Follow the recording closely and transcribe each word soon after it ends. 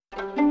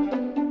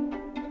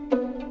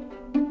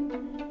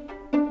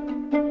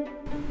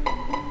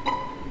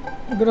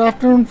Good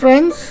afternoon,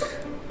 friends.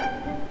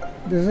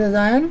 This is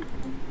Ayan,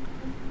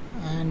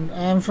 and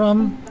I am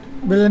from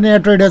Billionaire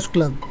Traders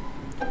Club.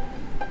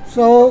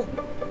 So,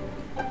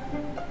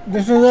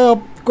 this is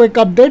a quick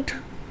update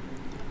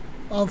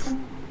of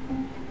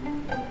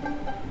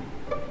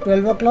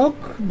 12 o'clock.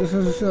 This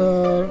is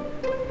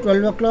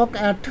 12 o'clock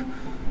at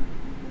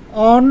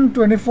on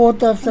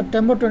 24th of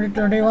September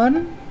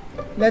 2021.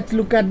 Let's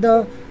look at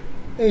the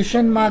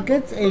Asian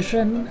markets,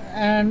 Asian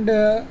and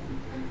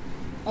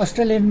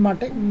Australian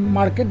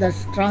market,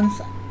 that's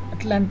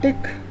transatlantic.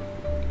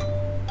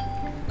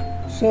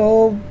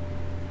 So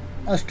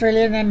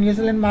Australian and New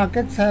Zealand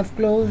markets have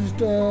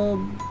closed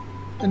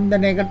in the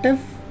negative.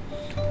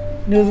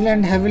 New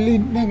Zealand heavily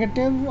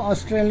negative.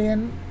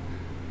 Australian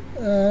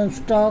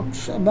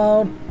stocks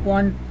about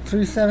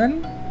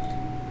 0.37.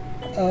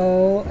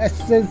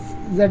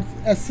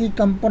 SC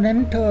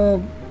component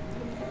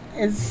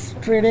is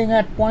trading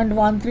at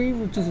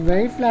 0.13, which is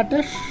very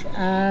flattish,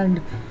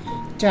 and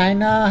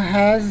China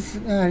has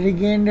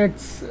regained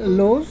its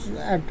lows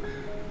at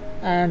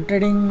and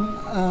trading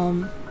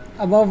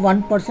above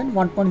 1%,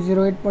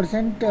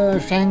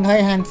 1.08%. Shanghai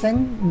Hang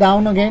Seng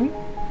down again.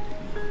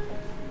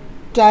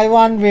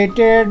 Taiwan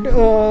weighted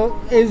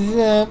is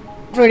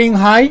trading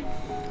high,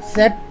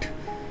 set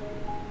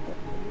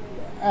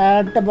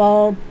at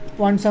about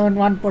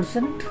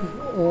 0.71%.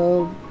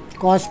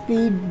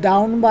 Kospi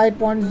down by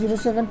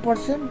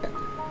 0.07%.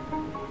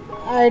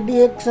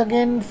 IDX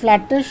again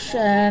flattish,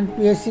 and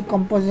PSC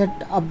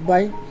Composite up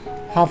by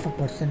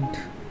 0.5%.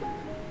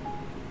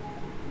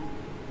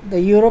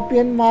 The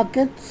European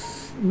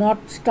markets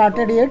not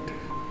started yet,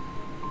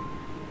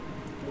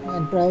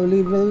 and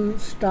probably will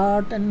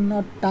start in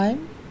no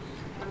time.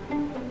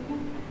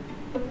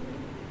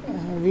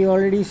 We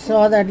already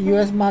saw that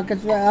US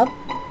markets were up.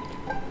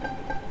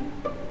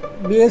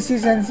 BSE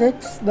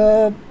Sensex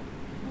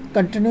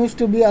continues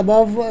to be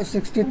above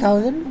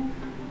 60,000.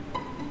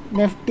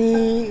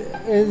 Nifty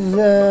is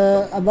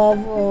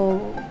above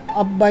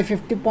up by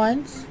 50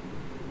 points.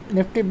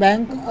 Nifty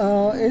Bank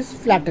is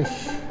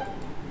flattish.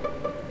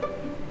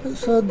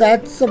 So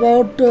that's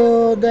about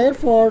there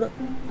for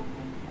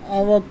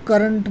our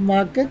current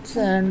markets,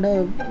 and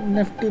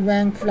Nifty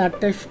Bank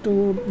flattish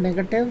to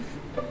negative.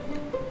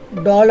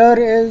 Dollar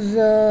is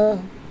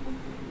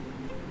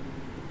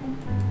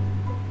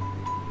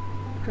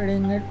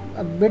trading it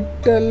a bit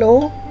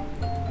low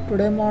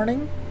today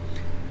morning.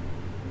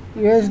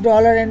 US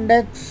dollar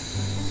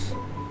index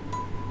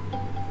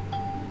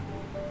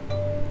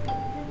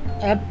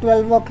at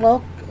 12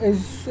 o'clock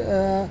is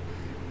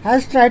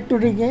has tried to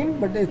regain,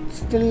 but it's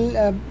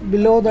still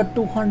below the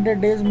 200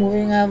 days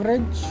moving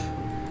average.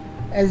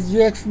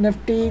 SGX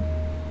Nifty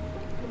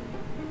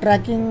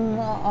tracking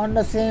on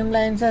the same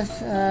lines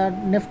as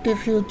Nifty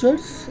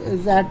futures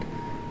is at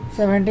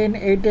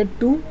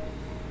 17,882.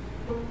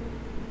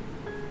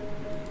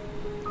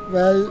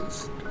 Well,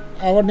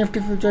 our Nifty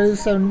future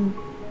is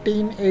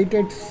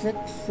 17,886,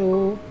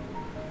 so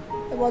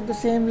about the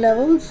same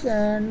levels.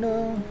 And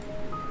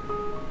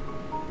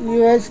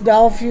US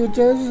Dow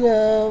futures,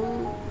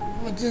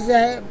 which is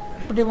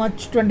pretty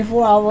much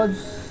 24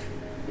 hours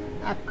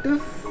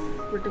active,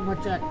 pretty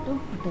much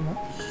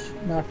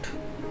not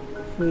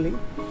fully,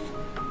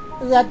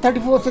 is at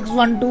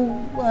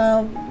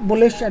 34,612,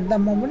 bullish at the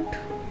moment.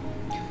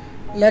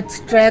 Let's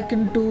track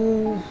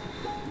into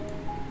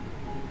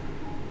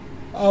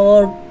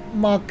our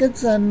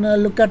markets and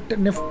look at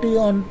Nifty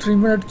on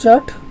 3-minute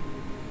chart.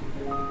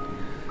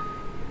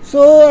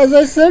 So as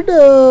I said,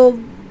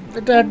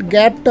 it had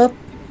gapped up,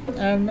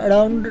 and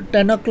around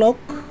 10 o'clock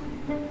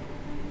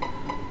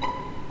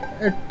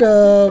it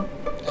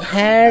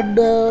had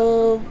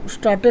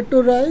started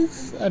to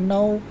rise, and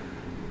now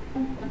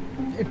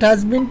it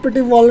has been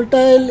pretty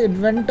volatile. It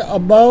went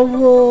above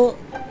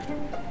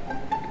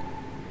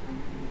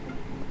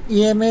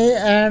EMA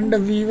and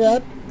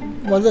VWAP,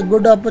 was a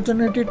good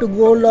opportunity to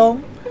go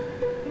long.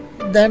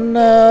 Then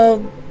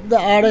the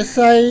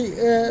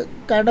RSI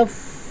kind of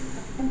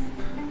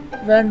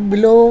went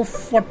below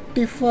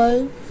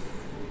 45,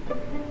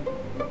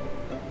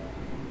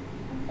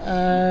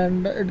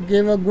 and it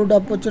gave a good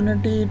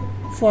opportunity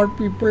for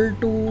people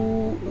to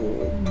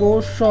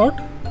go short,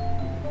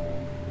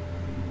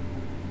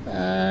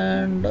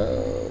 and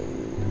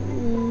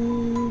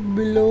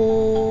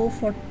below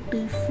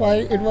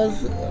 45 it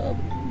was a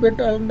bit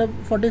under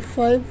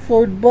 45,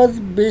 so it was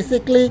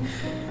basically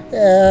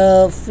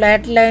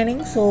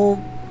flatlining. So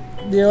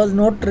there was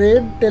no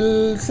trade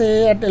till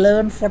say at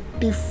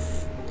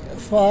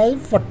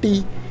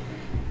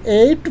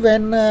 11:45-48,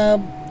 when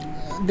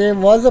there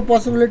was a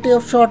possibility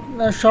of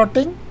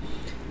shorting,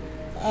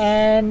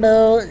 and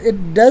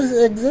it does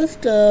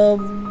exist.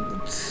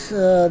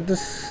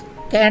 This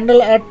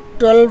candle at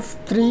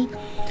 12:03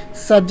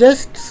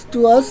 suggests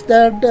to us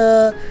that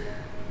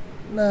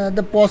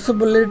the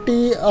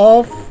possibility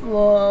of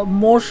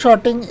more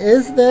shorting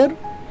is there,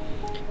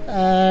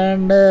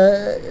 and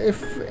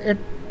if it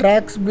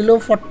tracks below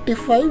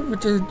 45,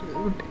 which is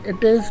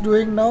it is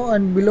doing now,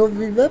 and below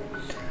VWAP,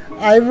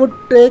 I would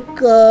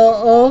take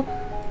a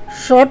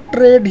short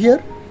trade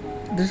here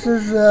This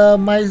is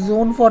my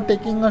zone for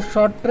taking a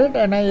short trade,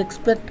 and I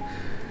expect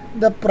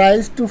the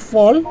price to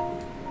fall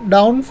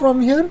down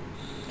from here,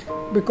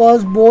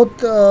 because both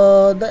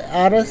the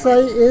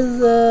RSI is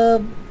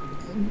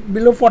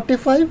below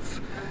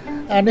 45,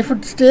 and if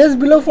it stays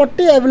below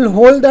 40 I will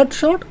hold that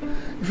short.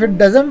 If it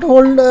doesn't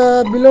hold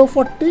below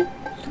 40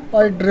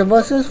 or it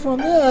reverses from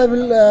there, I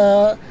will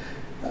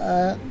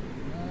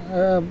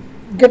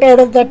get out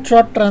of that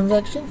short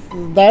transaction.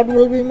 That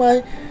will be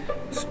my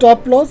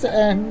stop loss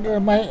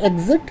and my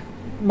exit.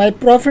 My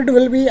profit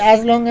will be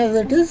as long as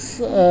it is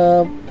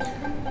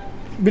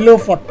below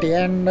 40,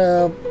 and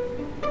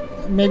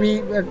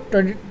maybe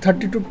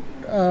 20 to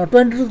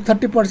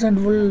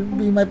 30% will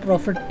be my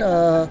profit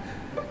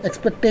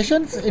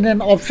expectations in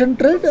an option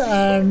trade,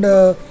 and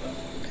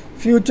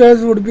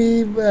futures would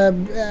be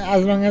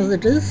as long as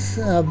it is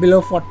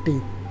below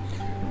 40.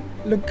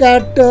 Look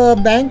at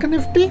Bank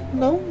Nifty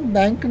now.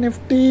 Bank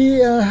Nifty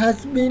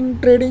has been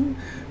trading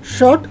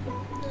short.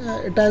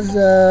 It has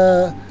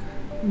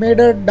made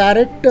a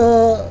direct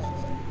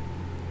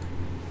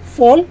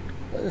fall.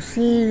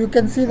 See, you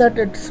can see that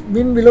it's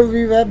been below,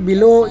 we were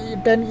below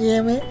 10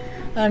 EMA,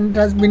 and it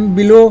has been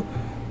below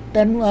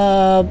 10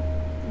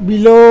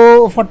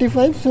 below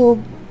 45, so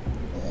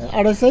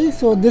RSI.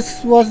 So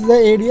this was the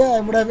area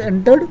I would have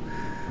entered.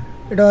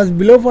 It was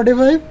below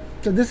 45,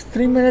 so this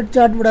 3-minute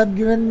chart would have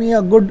given me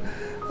a good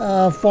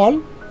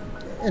fall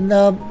in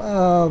the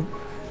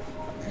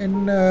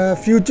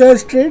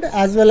futures trade,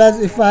 as well as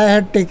if I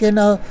had taken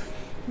a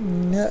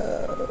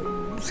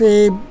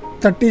say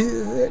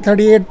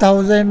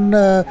 38,000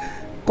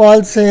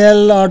 call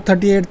sale or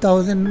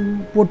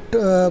 38,000 put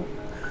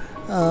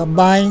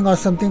buying or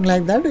something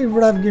like that, it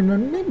would have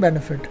given me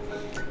benefit.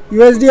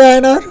 USD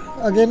INR,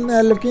 again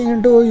looking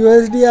into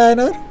USD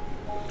INR.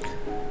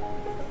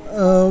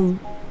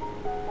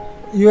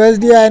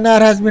 USD INR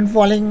has been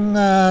falling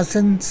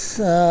since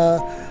a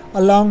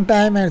long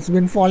time, and it's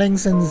been falling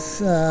since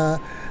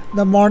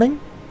the morning.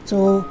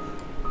 So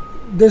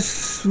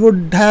this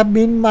would have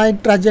been my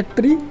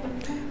trajectory,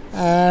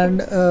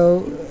 and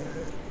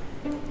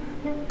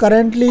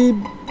currently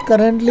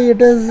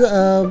it is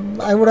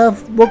I would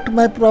have booked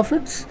my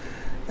profits,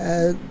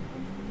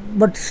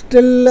 but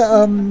still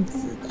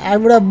I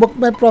would have booked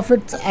my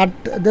profits at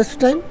this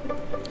time.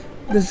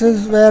 This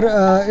is where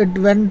it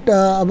went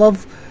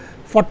above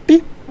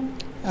 40,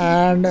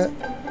 and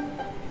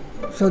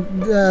so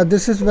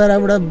this is where I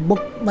would have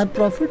booked my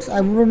profits.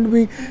 I wouldn't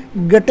be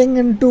getting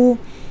into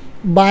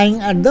buying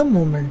at the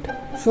moment.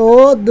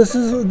 So this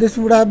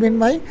would have been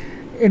my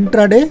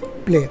intraday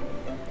play.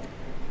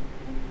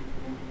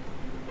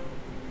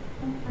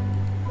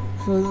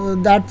 So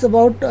that's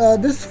about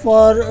this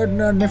for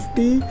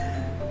Nifty,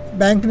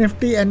 Bank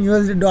Nifty and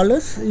USD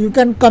dollars. You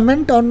can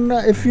comment on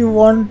if you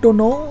want to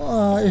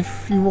know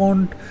if you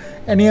want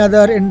any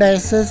other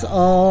indices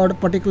or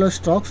particular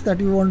stocks that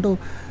you want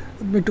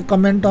me to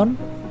comment on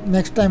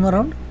next time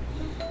around.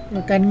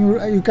 You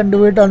can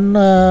do it on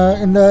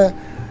in the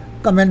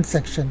comment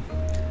section.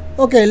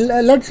 Okay,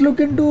 let's look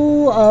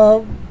into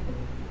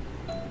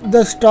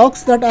the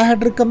stocks that I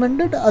had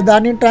recommended.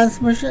 Adani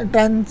Transmission.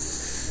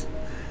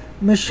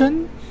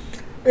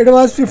 It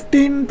was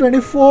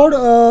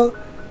 15.24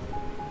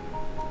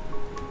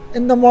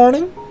 in the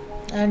morning,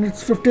 and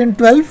it's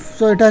 15.12,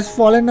 so it has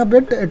fallen a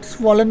bit. It's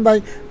fallen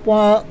by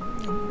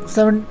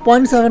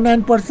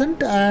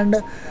 0.79%, and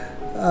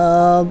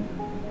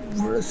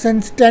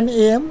since 10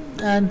 a.m.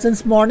 and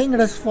since morning it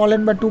has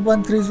fallen by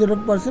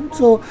 2.30%.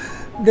 So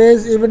there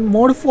is even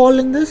more fall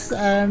in this,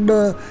 and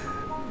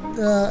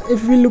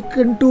if we look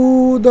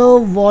into the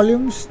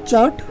volumes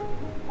chart,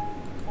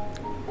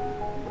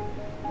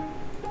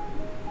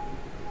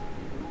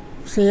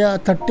 say a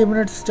 30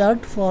 minutes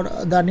chart for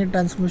Adani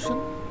Transmission.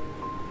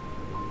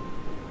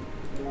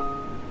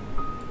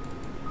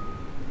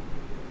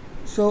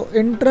 So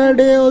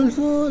intraday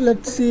also,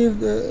 let's see if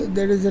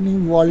there is any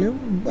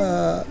volume.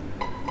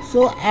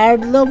 So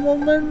at the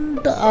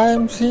moment I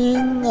am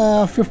seeing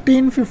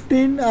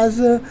 15 as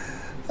a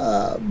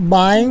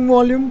buying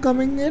volume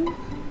coming in,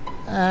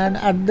 and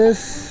at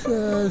this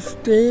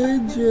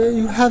stage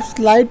you have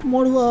slight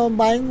more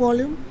buying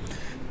volume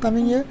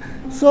coming here.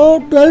 So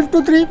 12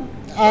 to 3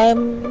 I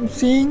am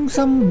seeing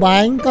some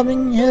buying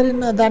coming here in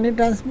Adani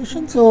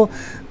Transmission. So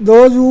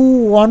those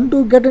who want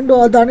to get into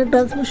Adani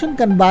Transmission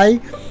can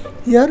buy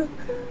here.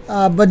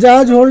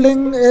 Bajaj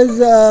Holding is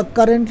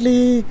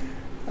currently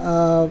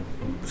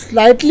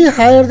slightly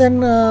higher than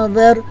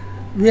where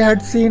we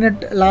had seen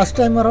it last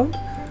time around,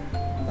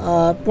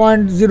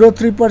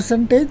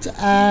 0.03%,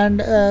 and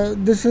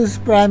this is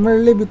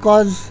primarily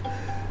because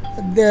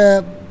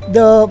the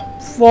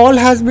fall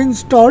has been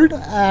stalled,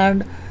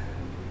 and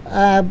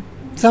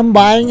some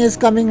buying is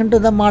coming into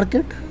the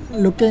market.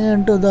 Looking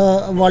into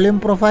the volume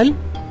profile,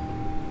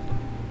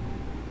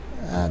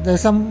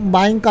 there's some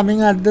buying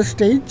coming at this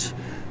stage.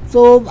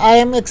 So I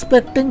am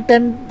expecting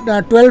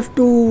 12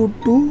 to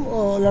 2,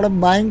 a lot of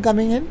buying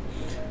coming in.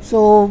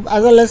 So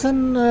as a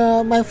lesson,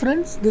 my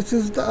friends, this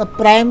is the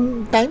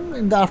prime time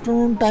in the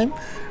afternoon time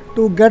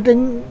to get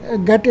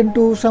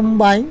into some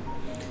buying.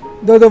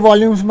 though the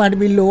volumes might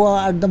be low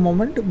at the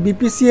moment.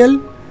 BPCL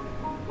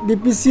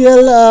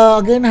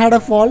again had a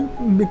fall.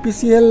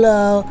 BPCL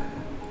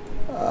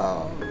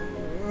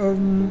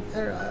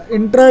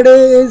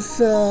intraday is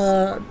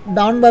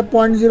down by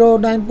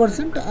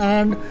 0.09%,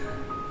 and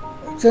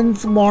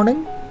since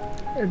morning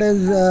it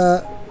is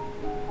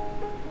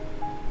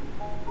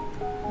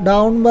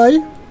down by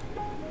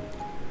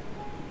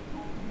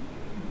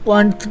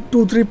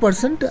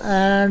 0.23%,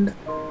 and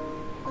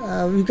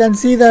we can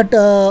see that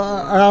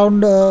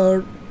around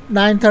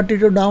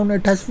 9:32 down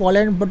it has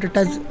fallen, but it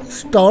has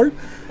stalled.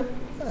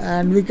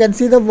 And we can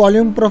see the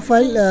volume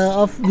profile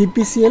of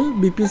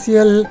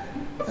BPCL,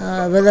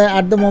 whether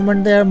at the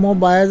moment there are more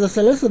buyers or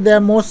sellers. So there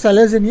are more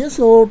sellers in here.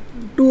 So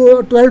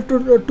 12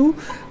 to 2,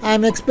 I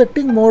am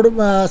expecting more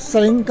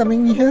selling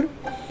coming here.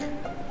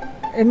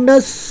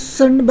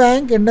 IndusInd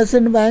Bank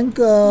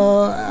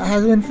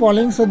has been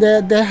falling, so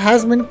there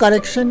has been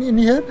correction in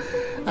here.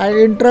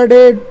 And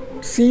intraday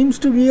seems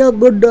to be a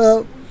good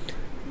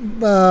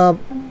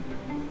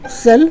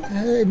sell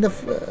in the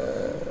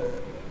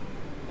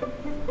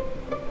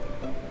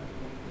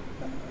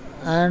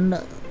and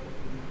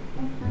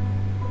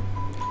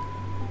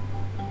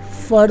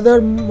further,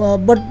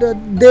 but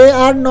they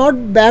are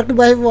not backed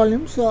by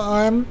volume. So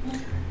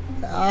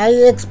I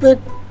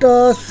expect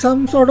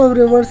some sort of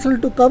reversal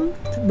to come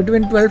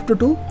between 12 to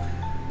 2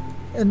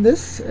 in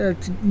this.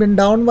 It's been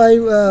down by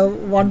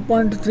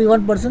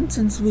 1.31%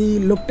 since we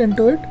looked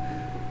into it.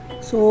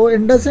 So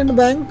IndusInd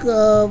Bank,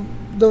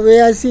 the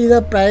way I see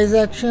the price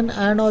action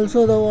and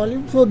also the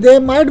volume, so there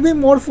might be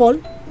more fall.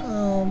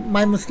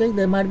 My mistake,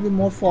 there might be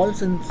more fall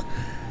since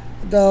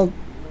the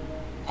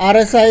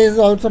RSI is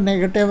also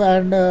negative,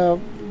 and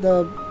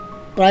the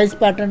price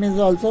pattern is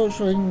also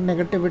showing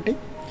negativity,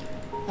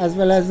 as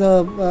well as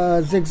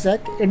the zigzag.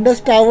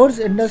 Indus Towers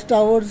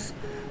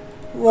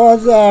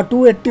was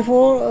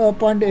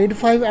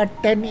 284.85 at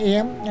 10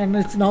 a.m. and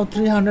it's now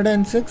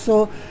 306.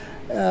 So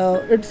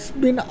it's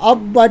been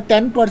up by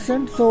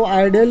 10%. So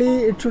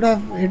ideally it should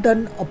have hit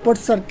an upward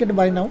circuit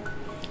by now,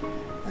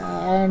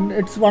 and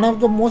it's one of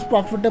the most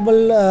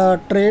profitable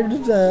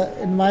trades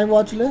in my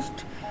watch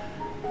list.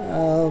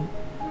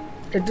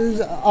 It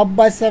is up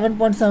by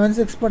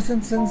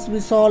 7.76% since we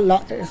saw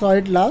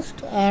it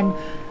last, and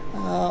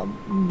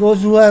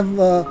those who have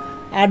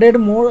added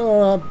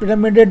more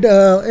pyramided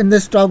in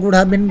this stock would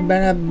have been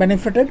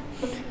benefited.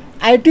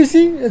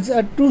 ITC is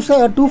at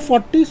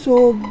 240,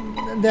 so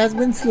there has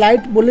been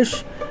slight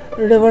bullish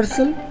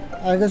reversal.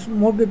 I guess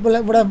more people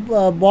would have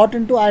bought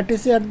into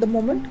ITC at the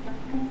moment.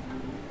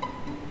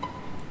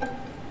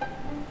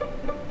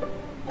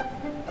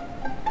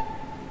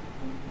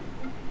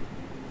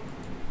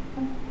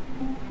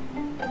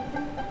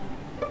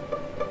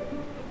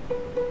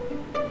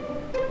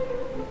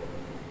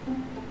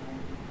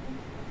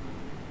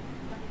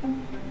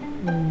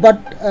 But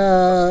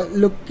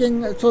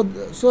looking, so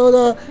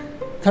the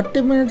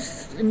 30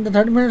 minutes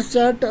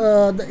chart,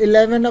 the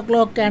 11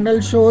 o'clock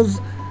candle shows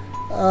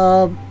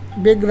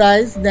big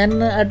rise.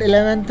 Then at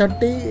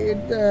 11:30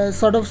 it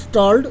sort of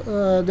stalled.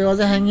 There was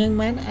a hanging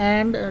man,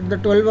 and the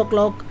 12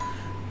 o'clock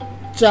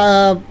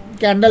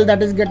candle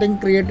that is getting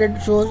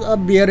created shows a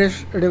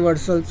bearish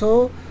reversal.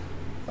 So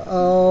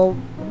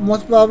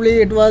most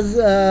probably it was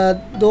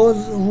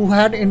those who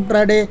had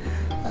intraday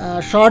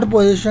short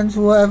positions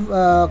who have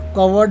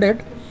covered it,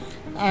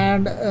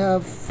 and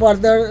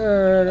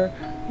further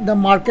the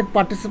market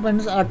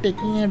participants are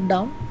taking it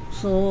down.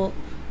 So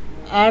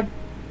at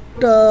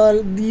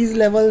these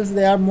levels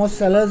there are more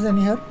sellers in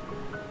here,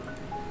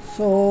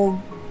 so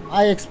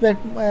I expect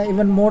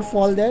even more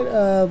fall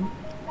there.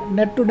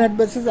 Net to net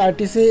basis,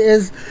 ITC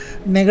is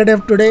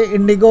negative today.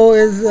 Indigo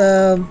is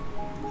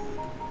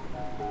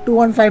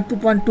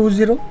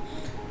 2152.20.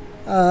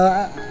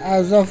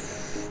 As of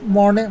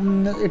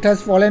morning it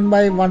has fallen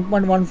by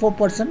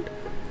 1.14%.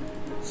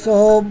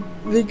 So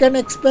we can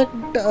expect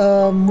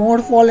more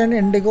fall in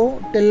Indigo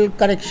till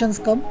corrections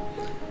come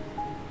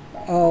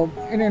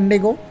in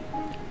Indigo.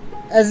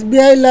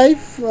 SBI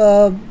Life,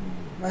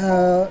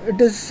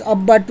 it is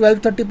up by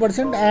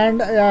 12-30%,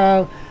 and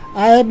I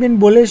have been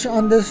bullish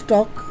on this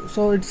stock.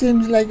 So it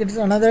seems like it's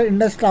another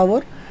Indus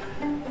Tower.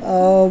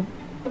 So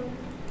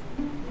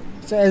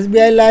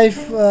SBI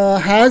Life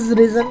has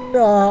risen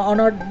on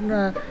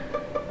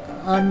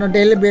a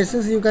daily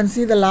basis. You can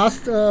see the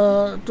last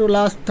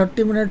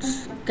 30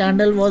 minutes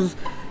candle was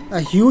a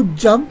huge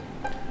jump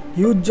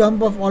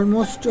of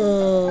almost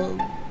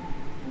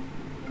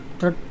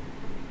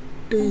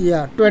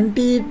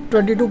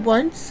 22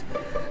 points,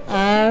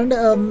 and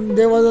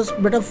there was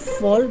a bit of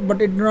fall,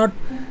 but it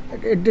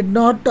did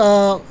not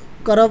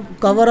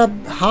cover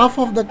up half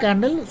of the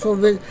candle.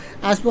 So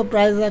as per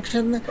price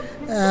action,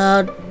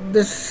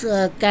 this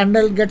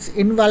candle gets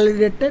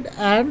invalidated,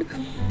 and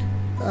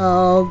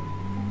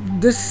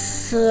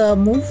this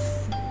move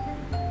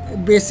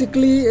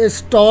basically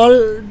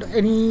stalled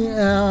any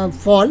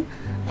fall,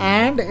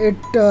 and it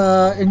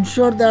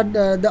ensured that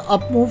the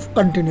up move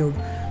continued.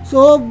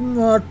 So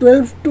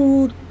 12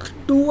 to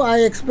 2,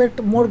 I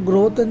expect more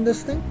growth in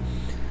this thing.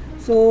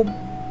 So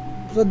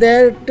So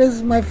there it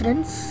is, my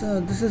friends.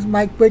 This is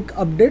my quick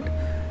update.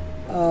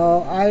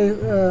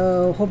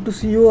 I hope to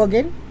see you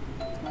again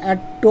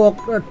at 2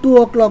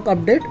 o'clock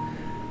update.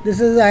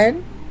 This is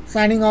Ayan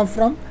signing off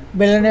from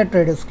Billionaire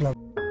Traders Club.